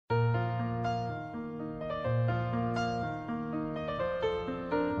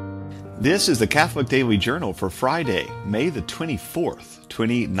This is the Catholic Daily Journal for Friday, May the 24th,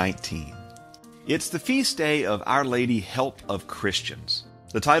 2019. It's the feast day of Our Lady Help of Christians.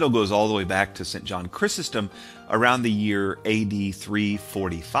 The title goes all the way back to St. John Chrysostom around the year AD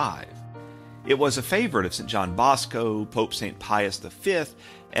 345. It was a favorite of St. John Bosco, Pope St. Pius V,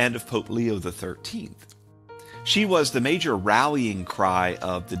 and of Pope Leo XIII. She was the major rallying cry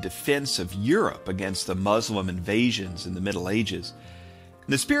of the defense of Europe against the Muslim invasions in the Middle Ages.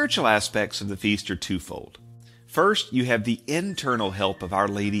 The spiritual aspects of the feast are twofold. First, you have the internal help of Our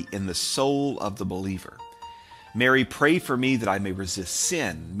Lady in the soul of the believer. Mary, pray for me that I may resist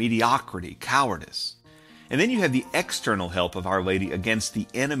sin, mediocrity, cowardice. And then you have the external help of Our Lady against the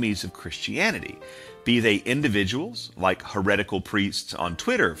enemies of Christianity, be they individuals, like heretical priests on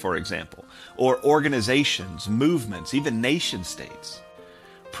Twitter, for example, or organizations, movements, even nation states.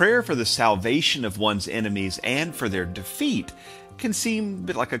 Prayer for the salvation of one's enemies and for their defeat can seem a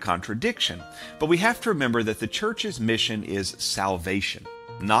bit like a contradiction, but we have to remember that the Church's mission is salvation,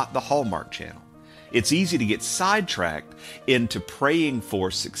 not the Hallmark Channel. It's easy to get sidetracked into praying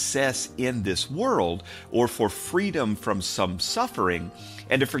for success in this world or for freedom from some suffering,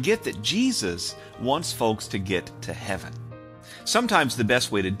 and to forget that Jesus wants folks to get to heaven. Sometimes the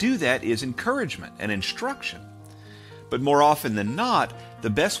best way to do that is encouragement and instruction. But more often than not, the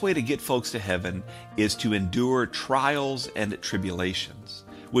best way to get folks to heaven is to endure trials and tribulations,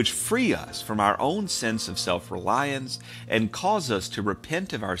 which free us from our own sense of self-reliance and cause us to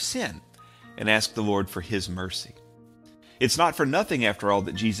repent of our sin and ask the Lord for His mercy. It's not for nothing, after all,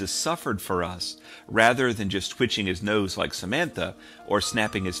 that Jesus suffered for us, rather than just twitching his nose like Samantha or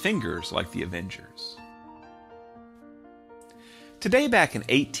snapping his fingers like the Avengers. Today, back in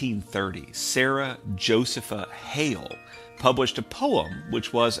 1830, Sarah Josepha Hale published a poem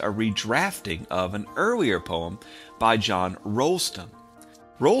which was a redrafting of an earlier poem by John Ralston.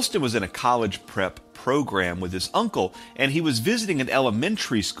 Ralston was in a college prep program with his uncle, and he was visiting an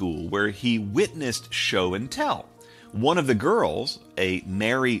elementary school where he witnessed show and tell. One of the girls, a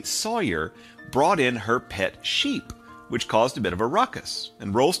Mary Sawyer, brought in her pet sheep, which caused a bit of a ruckus,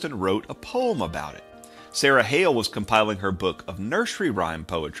 and Ralston wrote a poem about it. Sarah Hale was compiling her book of nursery rhyme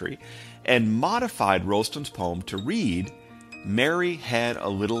poetry and modified Ralston's poem to read, "Mary had a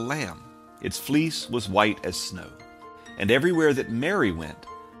little lamb. Its fleece was white as snow. And everywhere that Mary went,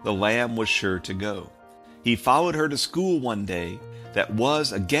 the lamb was sure to go. He followed her to school one day that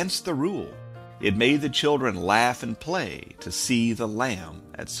was against the rule. It made the children laugh and play to see the lamb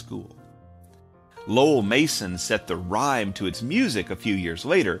at school." Lowell Mason set the rhyme to its music a few years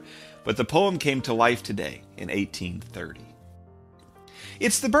later, but the poem came to life today in 1830.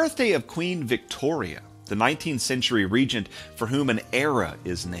 It's the birthday of Queen Victoria, the 19th century regent for whom an era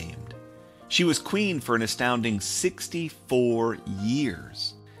is named. She was queen for an astounding 64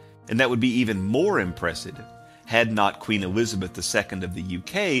 years, and that would be even more impressive had not Queen Elizabeth II of the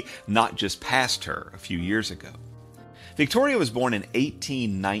UK not just passed her a few years ago. Victoria was born in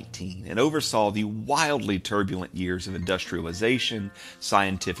 1819 and oversaw the wildly turbulent years of industrialization,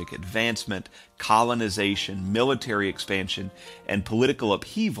 scientific advancement, colonization, military expansion, and political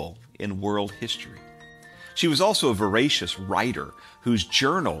upheaval in world history. She was also a voracious writer whose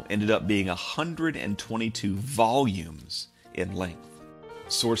journal ended up being 122 volumes in length.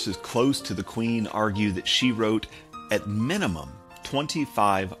 Sources close to the Queen argue that she wrote at minimum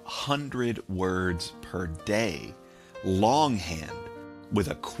 2,500 words per day, longhand with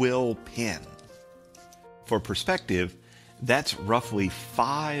a quill pen. For perspective, that's roughly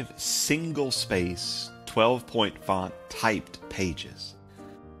 5 single-space, 12-point font typed pages.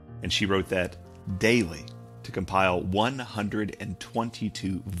 And she wrote that daily to compile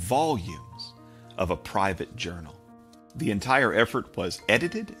 122 volumes of a private journal. The entire effort was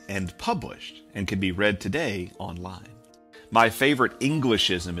edited and published and can be read today online. My favorite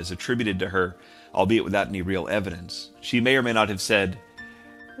Englishism is attributed to her, albeit without any real evidence. She may or may not have said,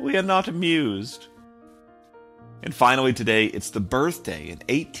 "We are not amused." And finally today, it's the birthday in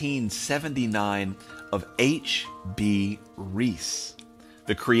 1879 of H.B. Reese,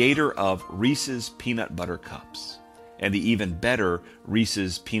 the creator of Reese's Peanut Butter Cups, and the even better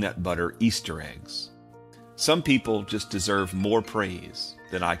Reese's Peanut Butter Easter Eggs. Some people just deserve more praise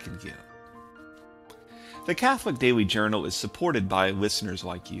than I can give. The Catholic Daily Journal is supported by listeners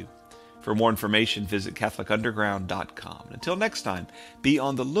like you. For more information, visit CatholicUnderground.com. Until next time, be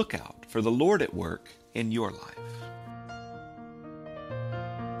on the lookout for the Lord at work in your life.